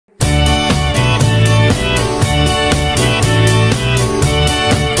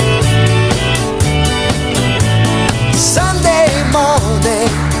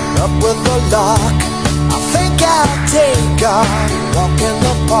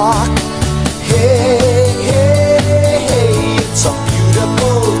park. Hey, hey, hey, it's a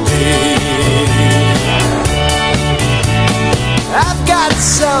beautiful day. I've got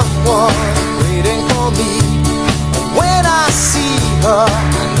someone waiting for me. When I see her,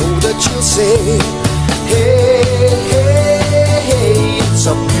 I know that she'll say, hey, hey, hey, it's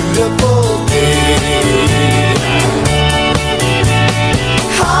a beautiful day.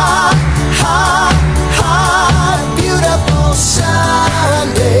 Hot, hot, hot, beautiful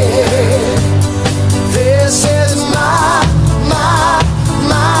Sunday. This is my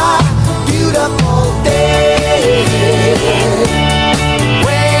beautiful day.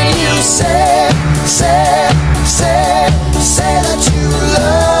 When you say that you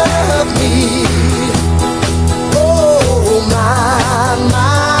love me. Oh my,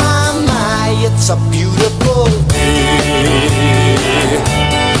 it's a beautiful day.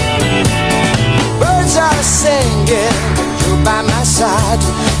 Birds are singing, you're by my side.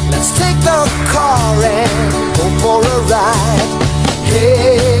 Let's take the car and go for a ride.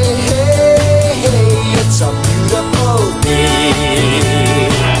 Hey, hey, hey, it's a beautiful day.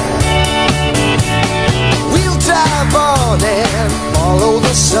 We'll drive on and follow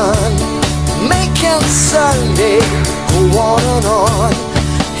the sun, making Sunday go on and on.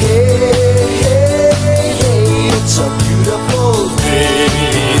 Hey, hey, hey, it's a beautiful day.